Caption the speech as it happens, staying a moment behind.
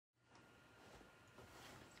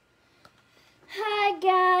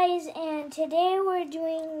And today we're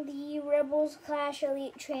doing the Rebels Clash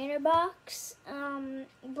Elite Trainer Box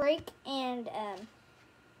break, and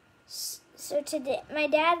so today my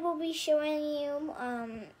dad will be showing you.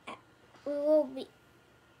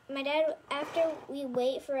 My dad, after we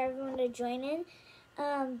wait for everyone to join in,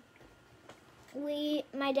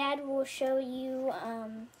 my dad will show you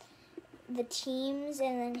the teams,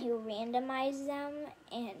 and then he'll randomize them,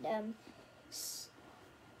 and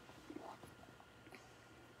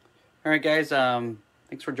All right, guys.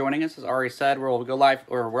 Thanks for joining us. As Ari said, we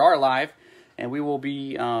are live, and we will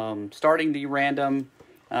be starting the random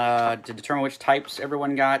to determine which types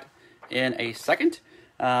everyone got in a second.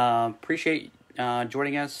 Appreciate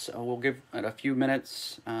joining us. We'll give it a few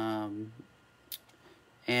minutes, and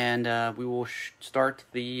we will start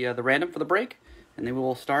the random for the break, and then we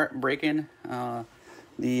will start breaking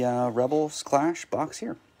the Rebels Clash box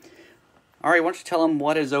here. Ari, why don't you tell them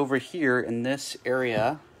what is over here in this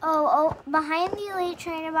area? Oh, behind the Elite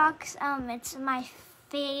Trainer box, it's some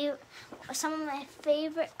of my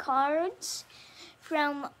favorite cards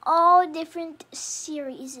from all different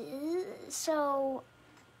series. So,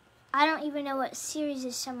 I don't even know what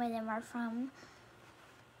series some of them are from.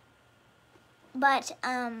 But,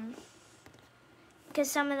 because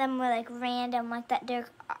some of them were like random, like that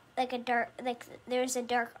there's a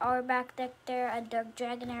Dark Auerbach deck there, a Dark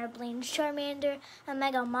Dragonair, a Blaine Charmander, a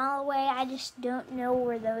Mega Malaway. I just don't know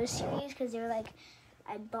where those series, because they're like,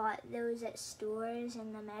 I bought those at stores,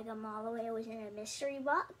 and the Mega Malaway was in a mystery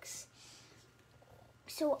box.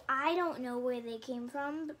 So I don't know where they came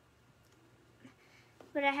from.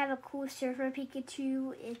 But I have a cool Surfer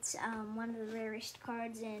Pikachu. It's one of the rarest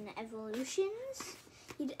cards in Evolutions.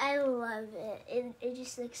 I love it. It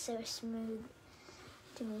just looks so smooth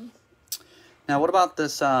to me. Now, what about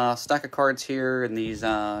this stack of cards here and these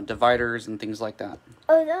dividers and things like that?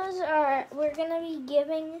 Oh, we're going to be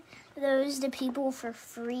giving those to people for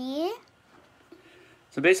free.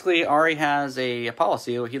 So basically, Ari has a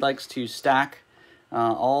policy. He likes to stack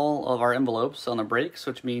all of our envelopes on the breaks,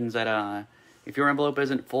 which means that if your envelope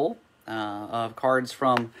isn't full of cards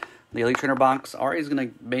from the Elite Trainer box, Ari is going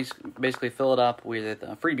to basically fill it up with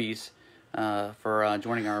freebies for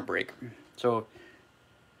joining our break. So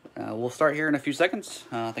we'll start here in a few seconds.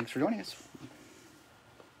 Thanks for joining us.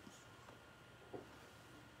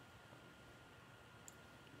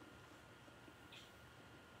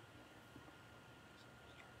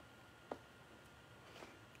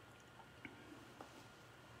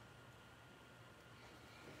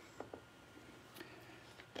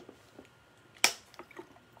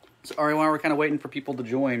 So, Ari, while we're kind of waiting for people to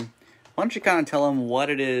join, why don't you kind of tell them what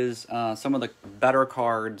it is, some of the better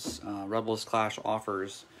cards Rebels Clash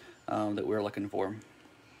offers that we're looking for?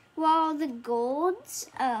 Well, the golds,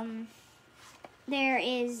 there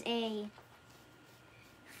is a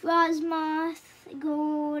Frostmoth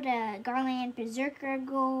gold, Garland Berserker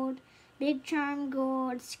gold, Big Charm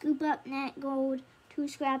gold, Scoop Up Net gold, Two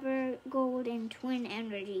Scrapper gold, and Twin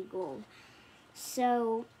Energy gold.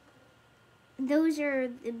 So those are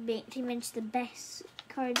pretty much the best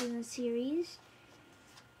cards in the series.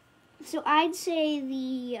 So I'd say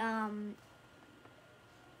the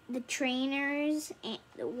trainers, and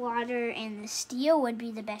the water, and the steel would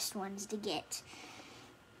be the best ones to get.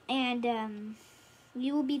 And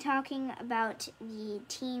we will be talking about the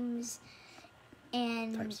teams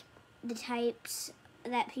and the types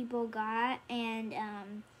that people got, and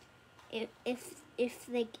if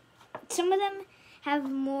like some of them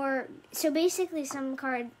have more. So basically, some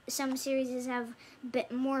series have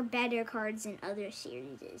more better cards than other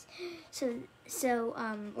series. So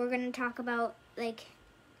we're gonna talk about like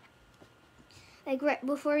right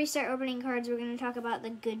before we start opening cards, we're gonna talk about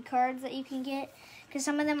the good cards that you can get, because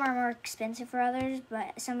some of them are more expensive for others,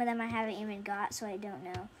 but some of them I haven't even got, so I don't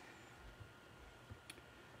know.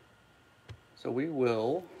 So we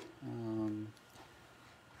will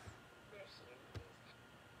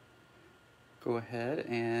go ahead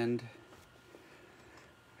and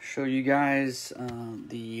show you guys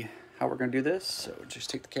how we're going to do this. So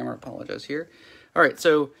just take the camera, apologize here. All right,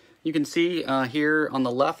 so you can see here on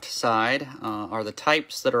the left side are the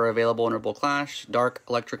types that are available in Rebel Clash: Dark,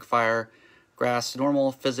 Electric, Fire, Grass,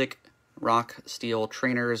 Normal, Physic, Rock, Steel,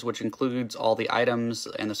 Trainers, which includes all the items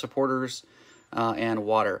and the supporters, and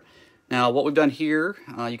Water. Now, what we've done here,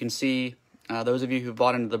 you can see those of you who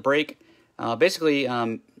bought into the break, basically,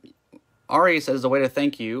 Ari says, as a way to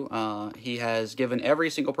thank you, he has given every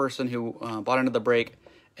single person who bought into the break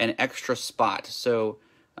an extra spot. So,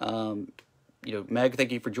 Meg,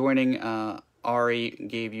 thank you for joining. Ari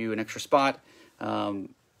gave you an extra spot.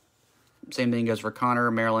 same thing goes for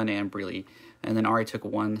Connor, Marilyn, and Breely. And then Ari took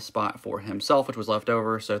 1 spot for himself, which was left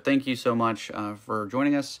over. So thank you so much for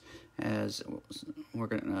joining us, as we're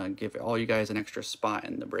going to give all you guys an extra spot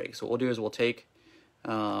in the break. So what we'll do is we'll take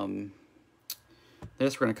this,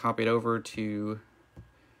 we're going to copy it over to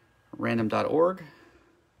random.org,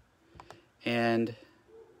 and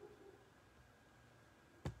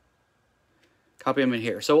copy them in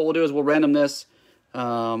here. So what we'll do is we'll random this.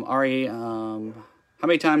 Ari, how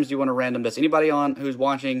many times do you want to random this? Anybody on who's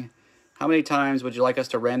watching, how many times would you like us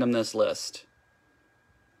to random this list?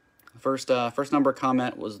 First number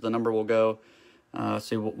comment was the number we'll go.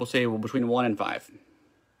 So we'll say between 1 and 5.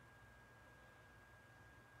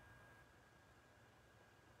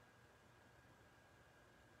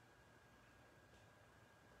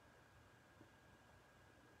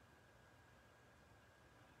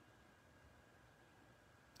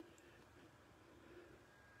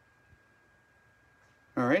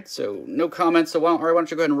 All right, so no comments. So why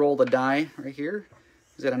don't you go ahead and roll the die right here?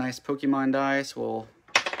 He's got a nice Pokemon die, so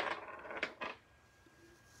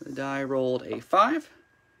the die rolled a 5.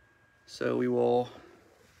 So we will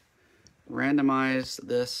randomize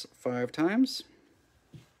this 5 times.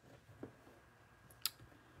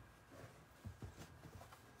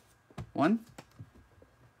 One.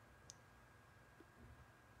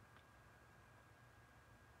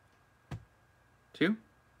 2.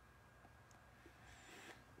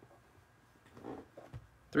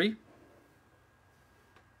 3,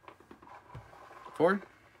 4,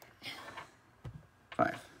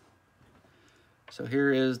 5. So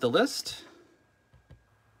here is the list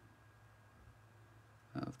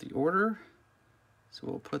of the order. So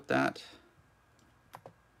we'll put that,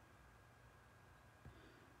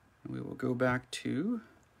 and we will go back to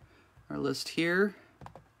our list here.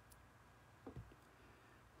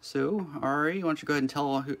 So Ari, why don't you go ahead and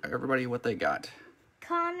tell everybody what they got?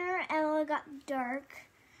 Connor L got dark.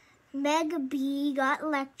 Meg B got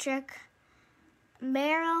electric.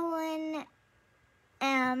 Marilyn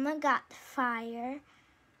M got fire.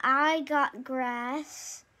 I got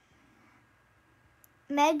grass.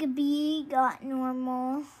 Meg B got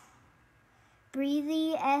normal.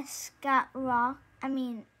 Breathy S got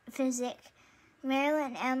physic.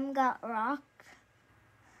 Marilyn M got rock.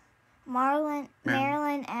 Marilyn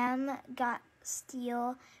M got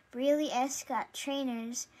steel. Breely S got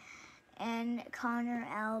trainers. And Connor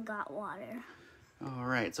L got water. All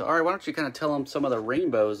right. So, Ari, why don't you kind of tell them some of the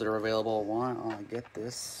rainbows that are available while I get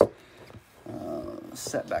this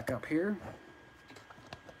set back up here.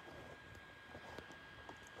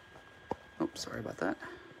 Oh, sorry about that.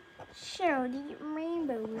 Sure, the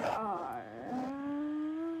rainbows are...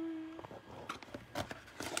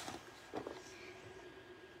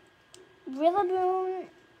 Rillaboom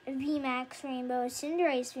VMAX Rainbow,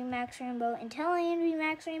 Cinderace VMAX Rainbow, Inteleon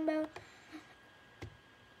VMAX Rainbow,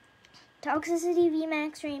 Toxicity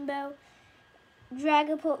VMAX Rainbow,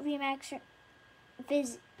 Dragapult VMAX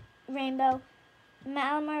Rainbow,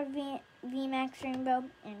 Malamar VMAX Rainbow,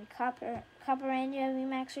 and Copperanja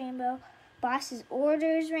VMAX Rainbow, Boss's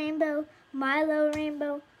Orders Rainbow, Milo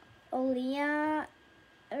Rainbow, Olea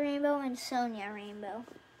Rainbow, and Sonia Rainbow.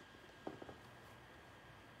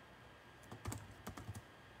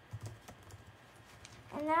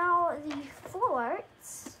 And now the full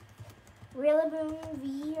arts. Rillaboom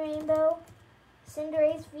V Rainbow,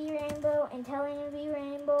 Cinderace V Rainbow, Inteleon V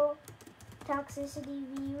Rainbow, Toxicity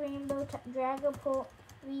V Rainbow, Dragapult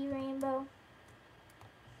V Rainbow,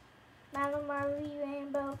 Malamar V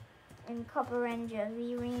Rainbow, and Copperanja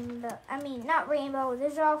V Rainbow. Not Rainbow,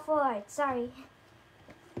 those are all full arts, sorry.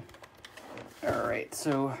 Alright,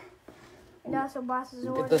 so... And also Boss's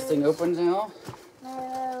Orders. Get this thing open now.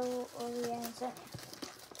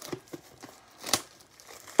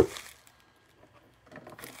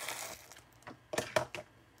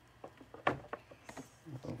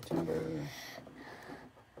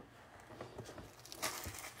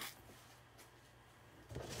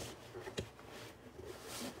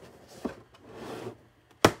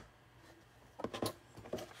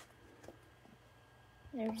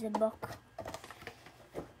 There's the book.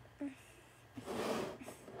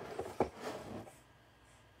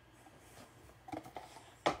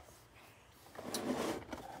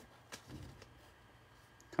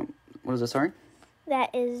 What is this, sorry?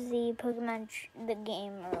 That is the Pokemon, the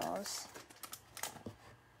game rules.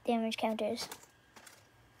 Damage counters.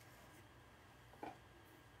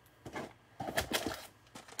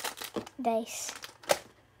 Dice.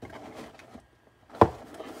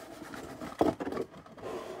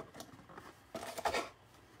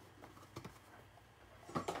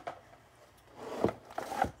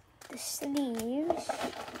 The sleeves.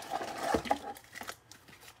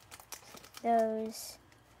 those.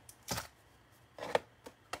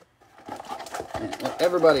 And what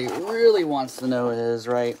everybody really wants to know is,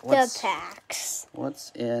 right, The packs.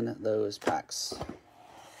 What's in those packs?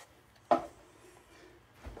 All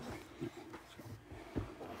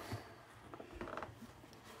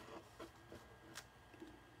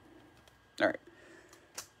right.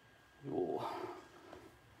 We'll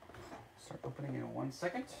start opening in 1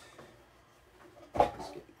 second. Let's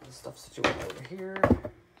get the stuff situated over here.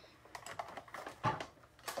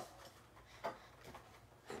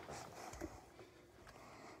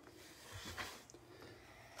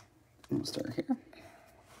 We'll start here.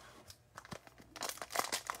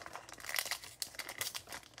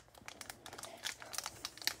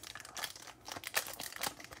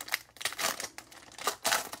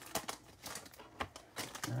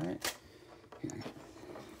 All right. Here.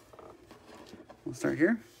 We'll start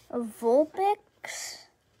here. A Vulpix.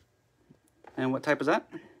 And what type is that?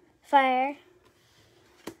 Fire.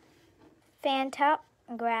 Fantop.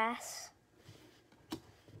 Grass.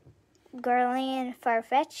 Garland.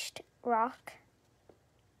 Farfetch'd. Rock.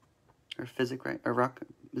 Or Physic, right? Or Rock?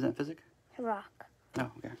 Is that Physic? Rock. Oh,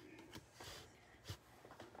 okay.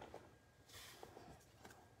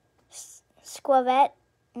 Squavette.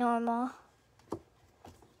 Normal.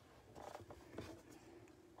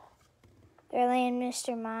 Garland.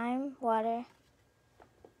 Mr. Mime. Water.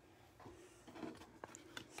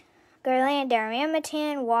 Garland.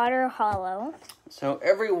 Darmanitan. Water. Hollow. So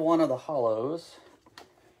every one of the hollows,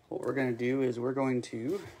 what we're going to do is we're going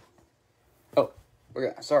to... Oh,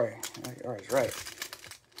 sorry. I was right.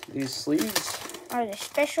 These sleeves Are the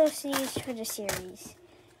special sleeves for the series.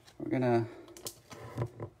 We're going to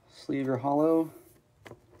sleeve your hollow.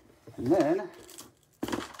 And then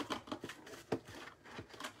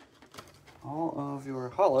all of your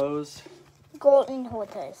hollows. Golden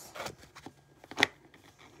holders.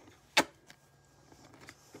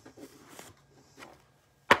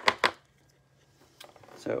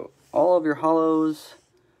 So all of your hollows,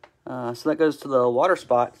 so that goes to the water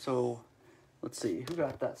spot. So let's see, who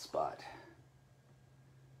got that spot?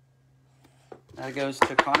 That goes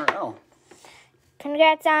to Connor L.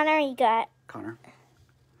 Congrats, Honor. You got Connor.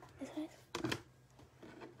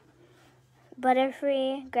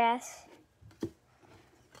 Butterfree, Grass,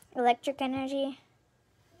 Electric Energy,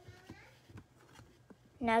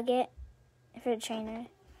 Nugget for the trainer,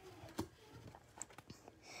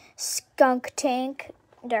 Skunk Tank,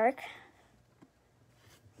 Dark,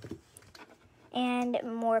 and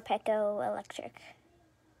Morpeko Electric.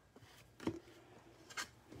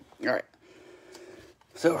 All right.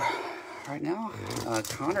 So right now,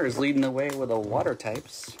 Connor is leading the way with the water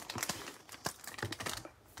types.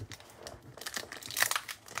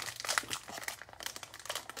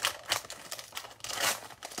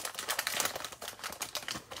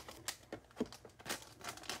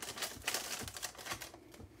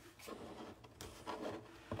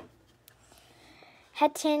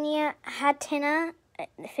 Hatenna,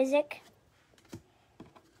 Physic,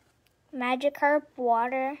 Magikarp,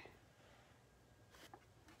 Water,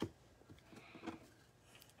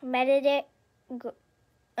 Meditite,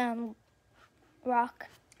 Rock,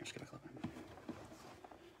 Just gonna clip it.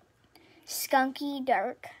 Skunky,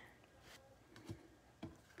 Dark,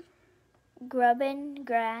 Grubbin,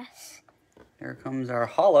 Grass, Here comes our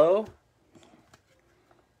hollow.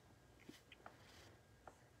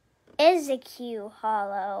 Execute,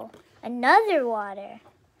 Hollow, another Water,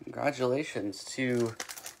 Congratulations to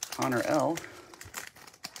Connor L.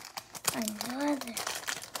 another.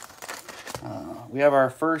 We have our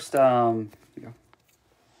first, Coming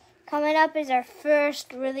up is our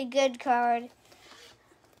first really good card.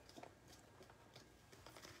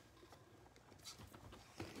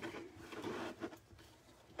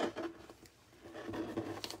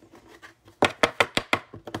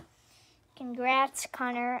 Congrats,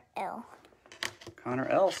 Connor L. Connor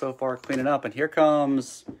L so far cleaning up. And here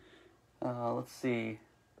comes, let's see.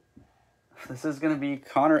 This is going to be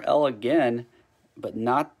Connor L again, but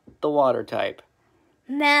not the water type.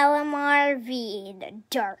 Malamar V, the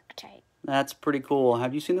dark type. That's pretty cool.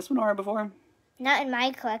 Have you seen this one already before? Not in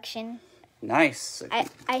my collection. Nice.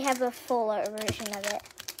 I have a fuller version of it.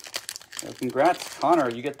 So congrats, Connor.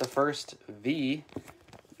 You get the first V.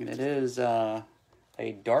 And it is a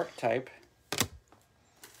dark type.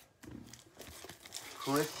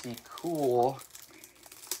 Pretty cool.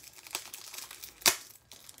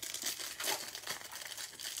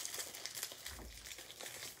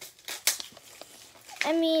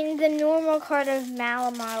 I mean, the normal card of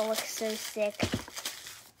Malamar looks so sick.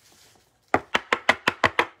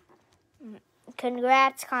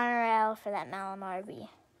 Congrats, Connor L, for that Malamar V.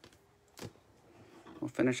 We'll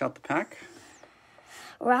finish out the pack.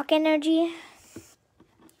 Rock Energy,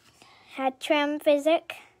 Hatram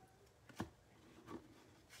Physic,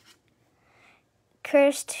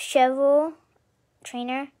 Cursed Shovel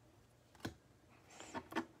Trainer,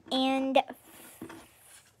 and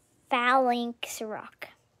Phalanx Rock.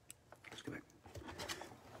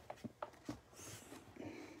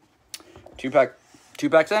 Two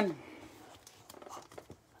packs in.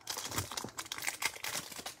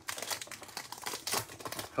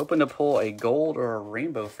 Hoping to pull a gold or a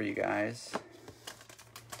rainbow for you guys.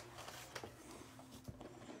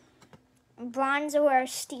 Bronze or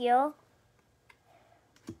steel.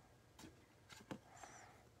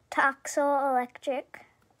 Toxel Electric.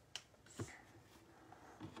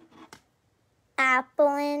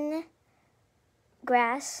 Applin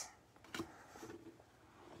Grass.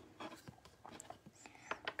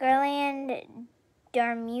 Garland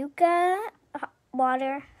Darmuka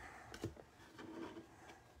Water.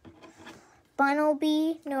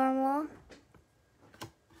 Bunnelby Normal.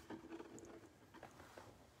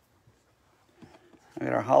 We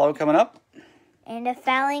got our hollow coming up. And a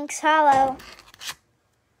Phalanx Hollow.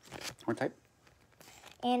 What type?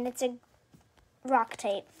 And it's a rock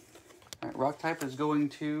type. All right, rock type is going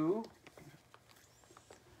to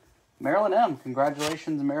Marilyn M.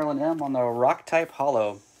 Congratulations, Marilyn M. on the rock type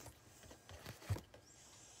hollow.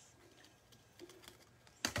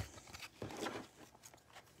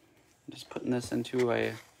 Just putting this into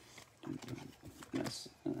a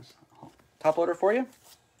top loader for you.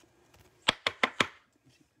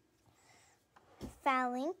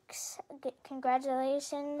 Phalanx.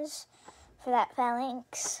 Congratulations for that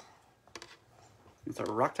Phalanx. It's a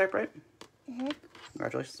rock type, right? Mm-hmm.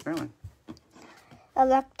 Congratulations, Marilyn.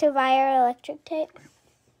 Electivire Electric type.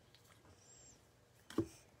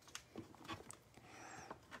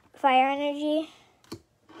 Fire Energy.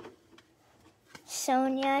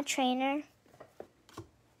 Sonia Trainer.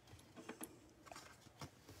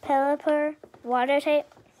 Pelipper Water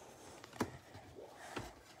type.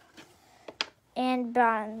 And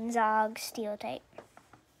Bronzog Steel type.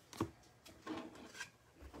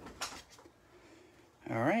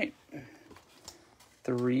 All right.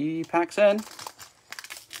 3 packs in.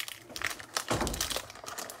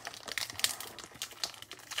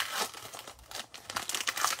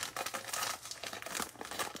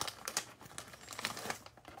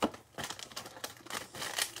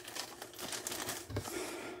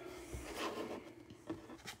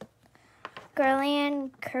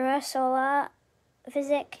 Garland Curasola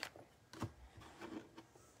Physic.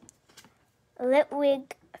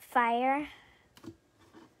 Litwig Fire.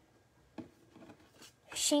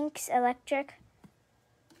 Shinx Electric.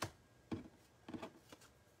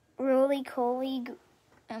 Roly-Coly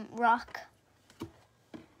Rock.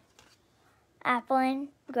 Applin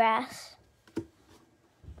Grass.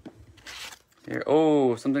 Here,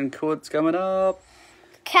 oh, something cool that's coming up.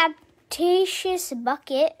 Captaceous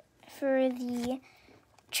Bucket for the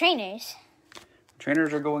trainers.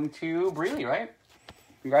 Trainers are going to Breely, right?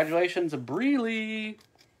 Congratulations, Breely.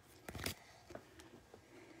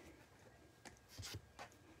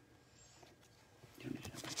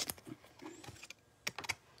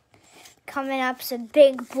 Coming up's a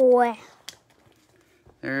big boy.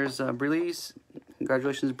 There's Breely's.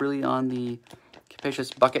 Congratulations, Breely, on the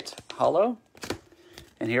Capacious Bucket Hollow.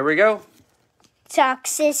 And here we go.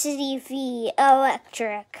 Toxicity V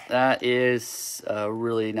Electric. That is a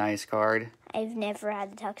really nice card. I've never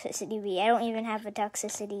had the Toxicity V. I don't even have a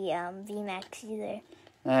Toxicity VMAX either.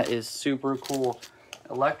 That is super cool.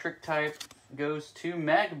 Electric type goes to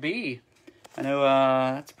Meg B. I know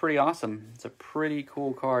that's pretty awesome. It's a pretty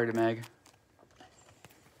cool card, Meg.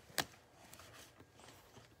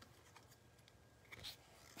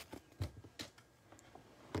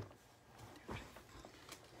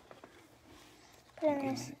 Put in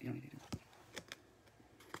this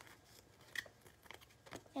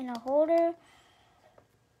in a holder.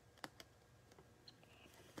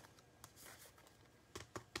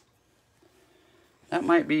 That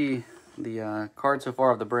might be the card so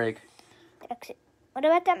far of the break. What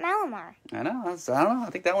about that Malamar? I know. I don't know. I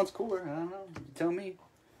think that one's cooler. I don't know. You tell me.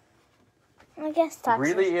 I guess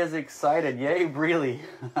Toxic. Breely is excited. Yay, Breely.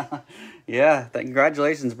 Yeah.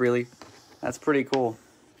 Congratulations, Breely. That's pretty cool.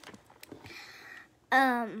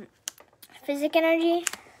 Physic Energy.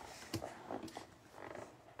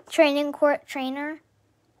 Training Court Trainer.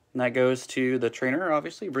 And that goes to the trainer,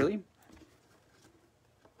 obviously, Breely.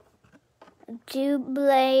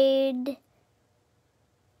 Dewblade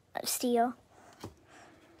Steel.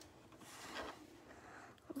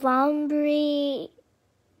 Lombry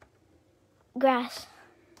Grass.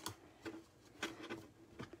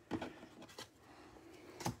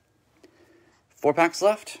 4 packs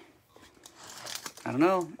left. I don't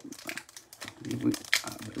know.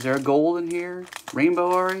 Is there a gold in here?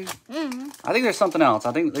 Rainbow, Ari? Mm-hmm. I think there's something else.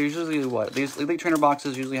 I think there's usually, what? These Elite Trainer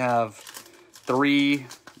boxes usually have 3.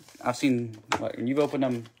 I've seen, what? When you've opened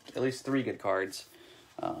them, at least 3 good cards.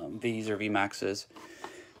 V's or VMAXs.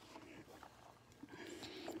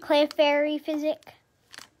 Clefairy Physic.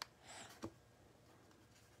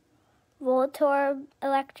 Voltorb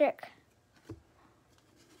Electric.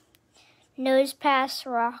 Nosepass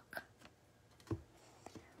Rock.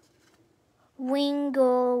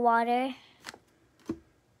 Wingull Water.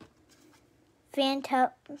 Phantom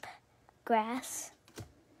Grass.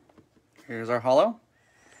 Here's our holo.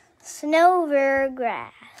 Snover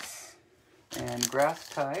Grass. And grass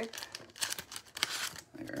type.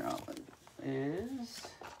 There is.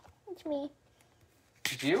 It's me.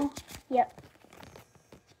 It's you? Yep.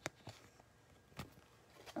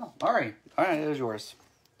 Oh, Ari. All right, it is yours.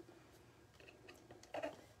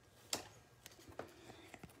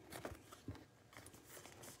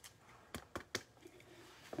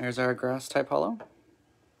 There's our grass type holo.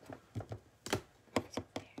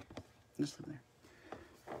 Just leave there.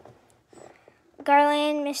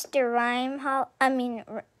 Garland, Mr. Rhyme,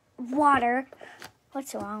 Water.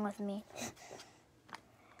 What's wrong with me?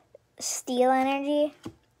 Steel Energy.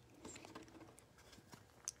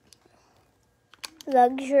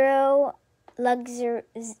 Luxro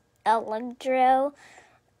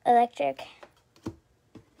Electric.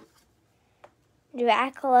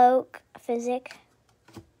 Dracloak Physic.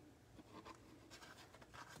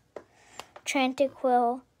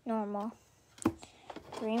 Tranquil Normal.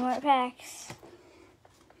 3 more packs.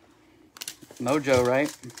 Mojo,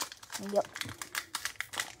 right? Yep.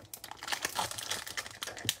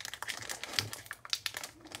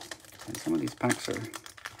 And some of these packs are...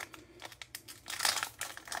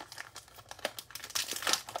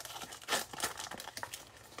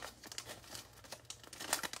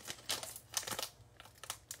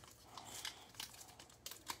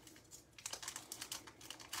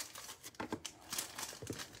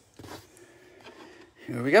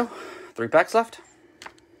 Here we go. 3 packs left.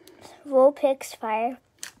 Vulpix Fire.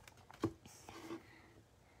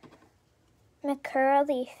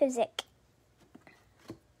 McCurley Physic.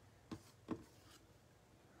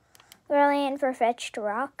 Garland Farfetch'd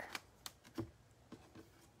Rock.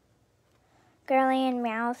 Garland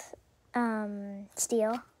Mouth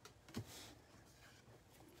Steel.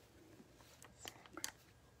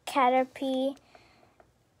 Caterpie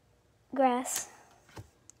Grass.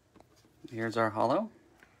 Here's our holo.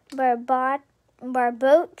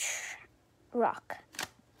 Barboach Rock.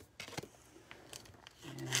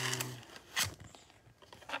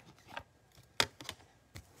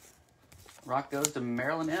 Rock goes to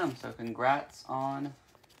Marilyn M. So congrats on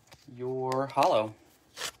your holo.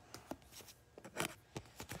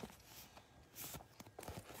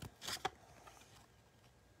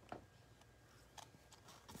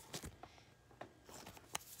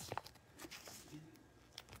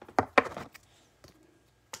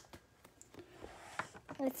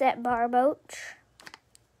 It's that Barboach.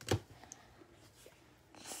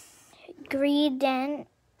 Greedent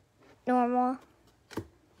Normal.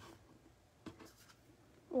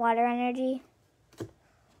 Water Energy.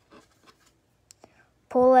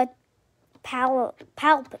 Palpitoad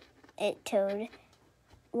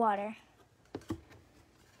Water.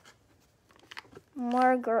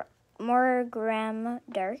 Morgrem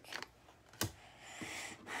Dark.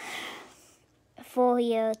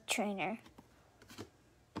 Folio Trainer.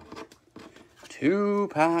 2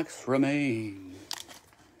 packs remain.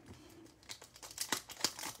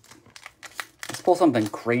 Let's pull something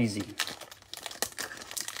crazy.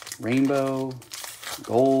 Rainbow,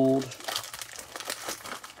 gold.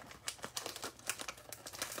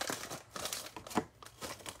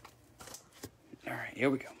 All right, here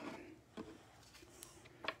we go.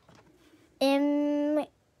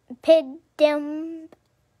 Impidum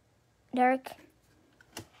Dark.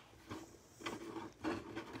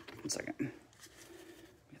 1 second.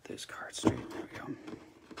 Get those cards straight. There we go.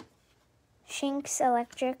 Shinx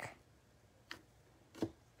Electric.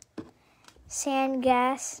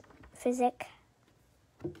 Sandgas Physic.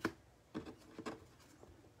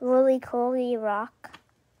 Roly-Coly Rock.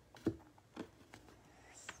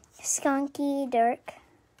 Skunky Dark.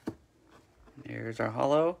 Here's our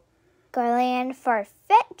holo. Garland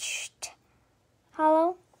Farfetch'd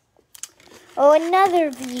Holo. Oh,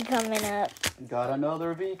 another V coming up. Got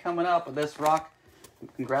another V coming up with this rock.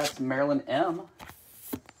 Congrats to Marilyn M.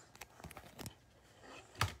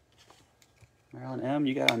 Marilyn M,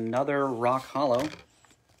 you got another rock holo.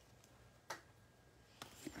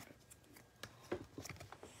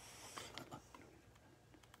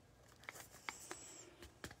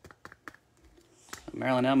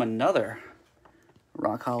 Marilyn M, another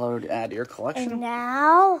rock hollow to add to your collection. And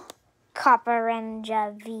now, Copper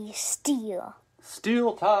Ranger V Steel.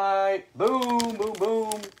 Steel type. Boom, boom,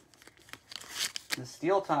 boom. The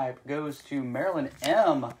steel type goes to Marilyn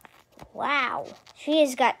M. Wow. She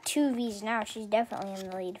has got 2 Vs now. She's definitely in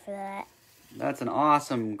the lead for that. That's an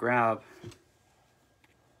awesome grab.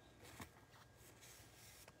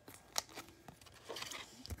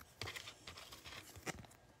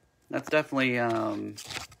 That's definitely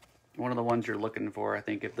one of the ones you're looking for, I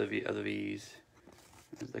think, of the V's.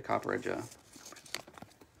 Is the Copper Edge. So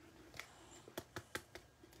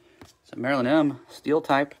Marilyn M, steel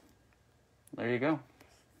type. There you go.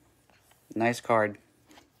 Nice card.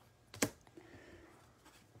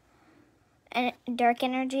 And Dark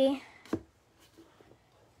Energy.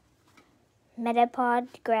 Metapod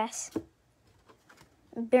Grass.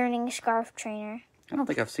 Burning Scarf Trainer. I don't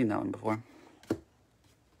think I've seen that one before.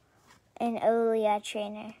 And Olia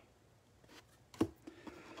Trainer.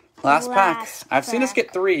 Last pack. I've seen us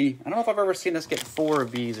get 3. I don't know if I've ever seen us get 4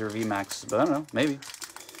 V's or V Maxes, but I don't know. Maybe.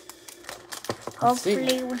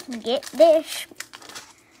 Hopefully we can get this.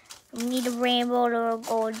 We need a rainbow or a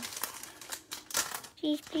gold.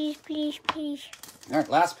 Please, please, please, please. All right,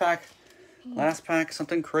 last pack. Last pack,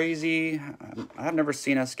 something crazy. I've never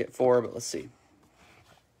seen us get 4, but let's see.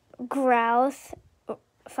 Growth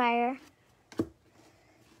Fire.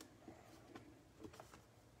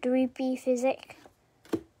 Dreepy Physic.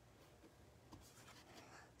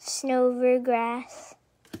 Snover Grass.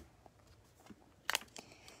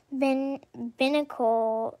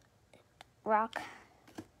 Binnacle Rock.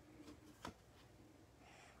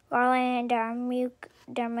 Garland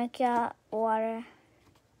Dharmica Water.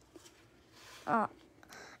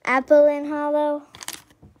 Apple and Hollow.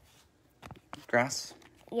 Grass.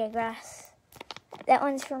 Yeah, grass. That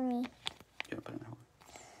one's for me. Yeah, put it in that one.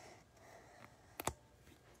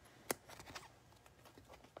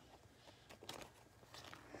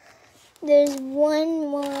 There's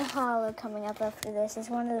one more hollow coming up after this. It's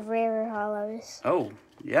one of the rarer hollows. Oh,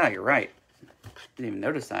 yeah, you're right. Didn't even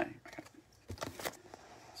notice that.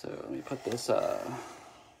 So let me put this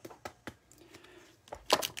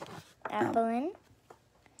Apple in.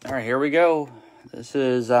 All right, here we go. This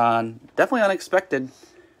is definitely unexpected.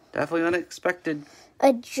 Definitely unexpected.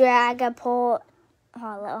 A Dragapult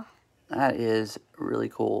hollow. That is really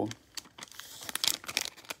cool.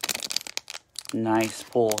 Nice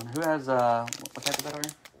pull. And who has what type of that are?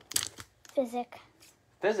 Physic.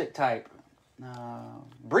 Physic type.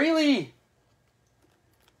 Breely.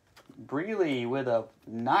 Breely with a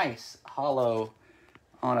nice hollow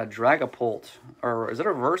on a Dragapult. Or is it a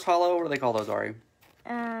reverse hollow? What do they call those, Ari?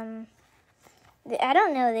 I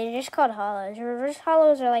don't know. They're just called hollows. Reverse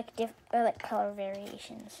hollows are like color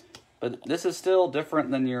variations. But this is still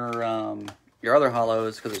different than your other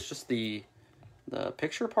hollows because it's just the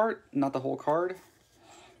picture part, not the whole card.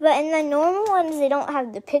 But in the normal ones, they don't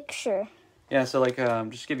have the picture. Yeah, so like,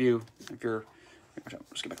 just give you, if you're,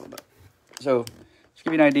 just get back a little bit. So, just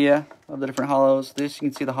give you an idea of the different hollows. This, you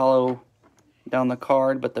can see the hollow down the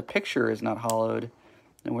card, but the picture is not hollowed.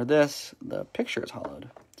 And with this, the picture is hollowed.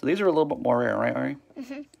 So these are a little bit more rare, right, Ari?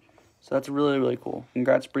 Mm-hmm. So that's really, really cool.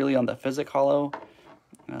 Congrats, Breely, on the Physic Hollow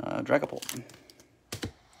Dragapult.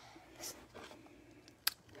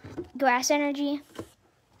 Grass Energy.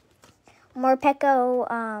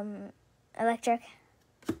 Morpeko Electric.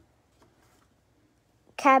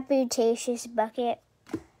 Caputaceous Bucket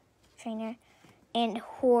Trainer. And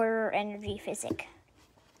Horror Energy Physic.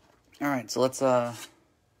 Alright, so let's,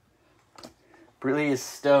 Breely is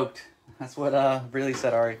stoked. That's what Breely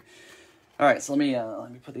said, Ari. Alright, so let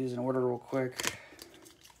me put these in order real quick.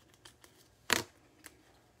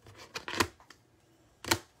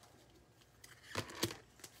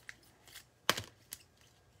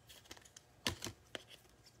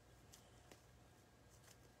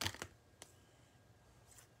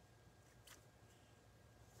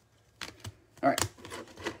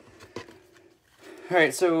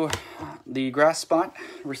 Alright, so the grass spot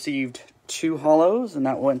received 2 hollows, and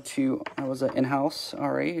that was an in-house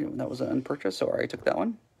Ari. That was an unpurchased, so Ari took that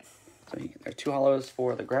one. So there are 2 hollows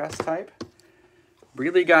for the grass type.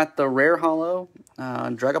 Breely got the rare hollow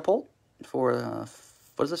Dragapult for,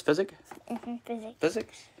 what is this, Physic? Mm-hmm, Physic.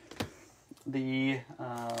 Physics. The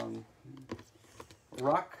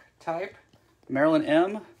rock type, Marilyn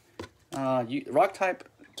M. Rock type,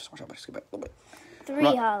 just watch out, just get back a little bit.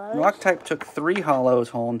 3 hollows. Rock type took 3 hollows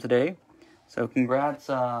home today. So congrats,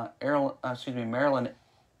 Marilyn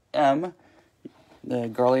M. The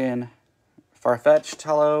Garlean Farfetch'd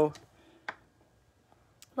hollow.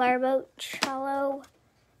 Barboach hollow.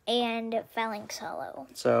 And Phalanx hollow.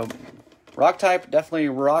 So Rock type definitely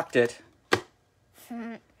rocked it.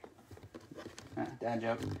 Dad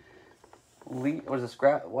joke. What is this?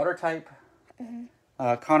 Water type.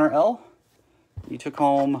 Connor L. You took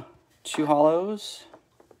home 2 hollows.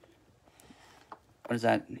 What is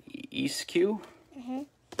that? East Q.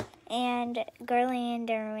 And Garland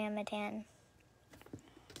and Ramatan.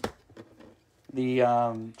 The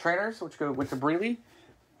trainers, which went to Breeley.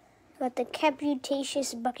 Got the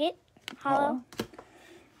Caputaceous Bucket hollow.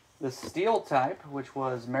 The steel type, which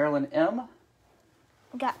was Marilyn M.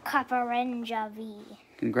 Got Caparenja V.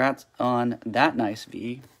 Congrats on that nice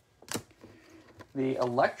V. The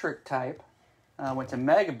electric type went to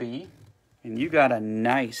Meg B. And you got a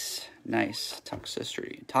nice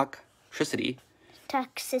toxicity.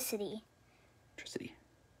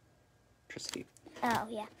 Oh,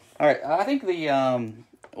 yeah. All right, I think the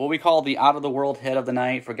what we call the out-of-the-world hit of the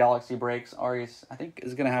night for Galaxy Breaks, Ari's, I think,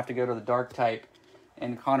 is going to have to go to the dark type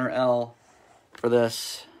and Connor L for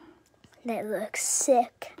this. That looks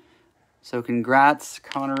sick. So congrats,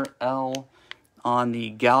 Connor L, on the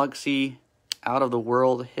Galaxy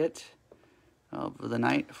out-of-the-world hit of the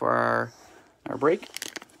night for our break.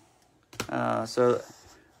 So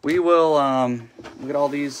we will get all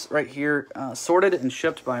these right here sorted and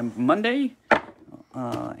shipped by Monday.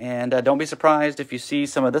 And don't be surprised if you see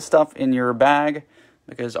some of this stuff in your bag,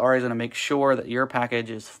 because Ari's going to make sure that your package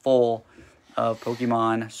is full of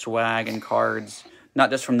Pokemon swag and cards, not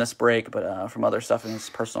just from this break, but from other stuff in his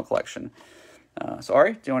personal collection. So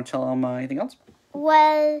Ari, do you want to tell him anything else?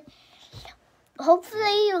 Well,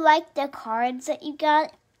 hopefully you like the cards that you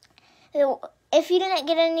got. If you didn't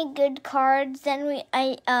get any good cards, then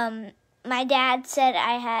my dad said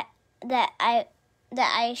that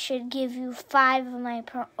I should give you 5 of my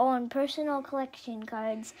own personal collection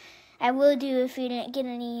cards. I will do if you didn't get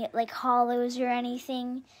any like hollows or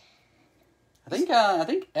anything. I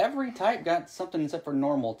think every type got something except for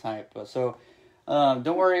normal type. So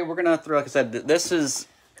don't worry, we're gonna throw. Like I said, this is.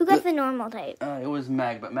 Who got the normal type? It was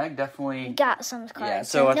Meg, but Meg definitely got some cards. Yeah,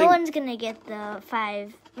 so no one's gonna get the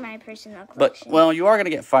 5 my personal collection. But you are gonna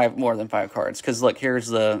get more than 5 cards, because look,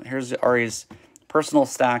 here's Ari's personal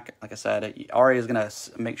stack. Like I said, Ari is gonna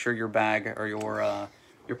make sure your bag or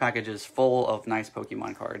your package is full of nice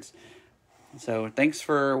Pokemon cards. So thanks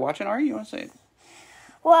for watching, Ari. You want to say it?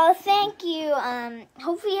 Well, thank you.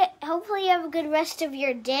 Hopefully you have a good rest of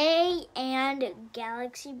your day, and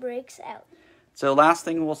Galaxy Breaks out. So last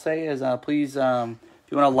thing we'll say is please, if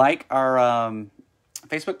you want to like our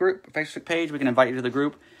Facebook page, we can invite you to the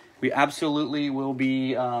group. We absolutely will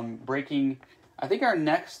be breaking. I think our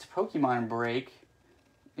next Pokemon break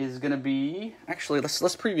is going to be... Actually, let's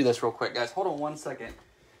preview this real quick, guys. Hold on one second.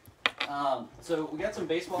 So we got some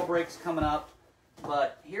baseball breaks coming up,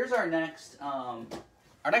 but here's our next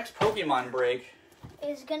Pokemon break.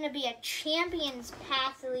 Is going to be a Champions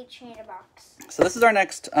Path Elite Trainer box. So this is our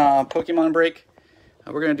next Pokemon break.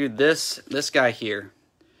 We're going to do this guy here.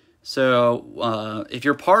 So if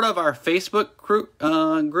you're part of our Facebook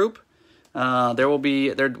group, there will be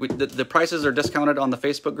the prices are discounted on the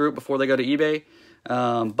Facebook group before they go to eBay.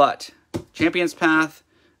 But Champions Path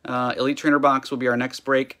Elite Trainer box will be our next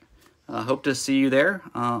break. Hope to see you there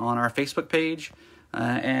on our Facebook page,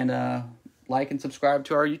 and like and subscribe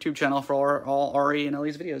to our YouTube channel for all Ari and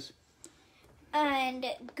Ellie's videos. And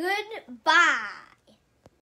goodbye.